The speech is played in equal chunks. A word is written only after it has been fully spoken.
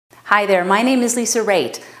Hi there, my name is Lisa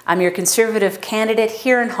Raitt. I'm your Conservative candidate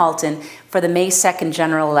here in Halton for the May 2nd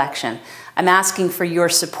general election. I'm asking for your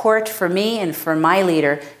support for me and for my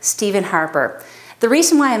leader, Stephen Harper. The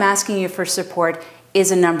reason why I'm asking you for support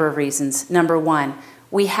is a number of reasons. Number one,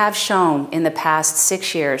 we have shown in the past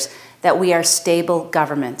 6 years that we are stable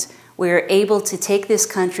government. We are able to take this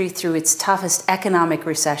country through its toughest economic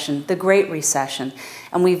recession, the Great Recession,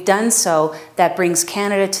 and we've done so that brings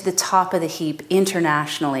Canada to the top of the heap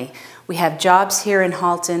internationally. We have jobs here in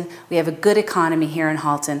Halton, we have a good economy here in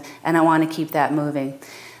Halton, and I want to keep that moving.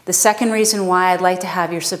 The second reason why I'd like to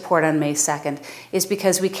have your support on May 2nd is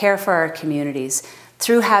because we care for our communities.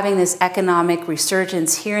 Through having this economic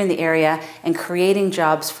resurgence here in the area and creating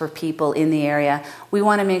jobs for people in the area, we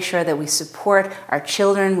want to make sure that we support our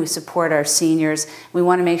children, we support our seniors. We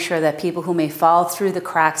want to make sure that people who may fall through the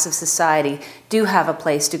cracks of society do have a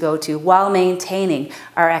place to go to while maintaining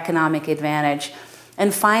our economic advantage.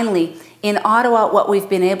 And finally, in Ottawa, what we've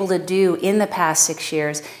been able to do in the past 6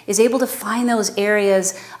 years is able to find those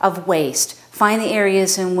areas of waste, find the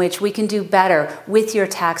areas in which we can do better with your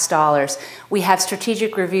tax dollars. We have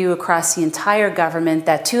strategic review across the entire government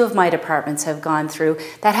that 2 of my departments have gone through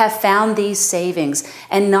that have found these savings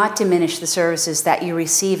and not diminish the services that you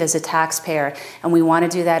receive as a taxpayer. And we want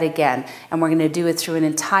to do that again. And we're going to do it through an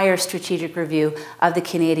entire strategic review of the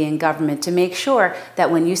Canadian government to make sure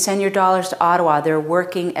that when you send your dollars to Ottawa, they're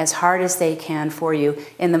working as hard as they can for you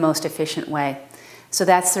in the most efficient way. So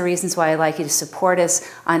that's the reasons why I'd like you to support us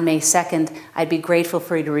on May 2nd. I'd be grateful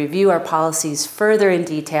for you to review our policies further in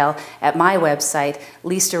detail at my website,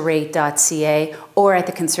 lisaraitt.ca, or at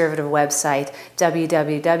the Conservative website,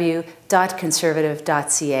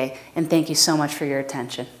 www.conservative.ca. And thank you so much for your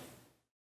attention.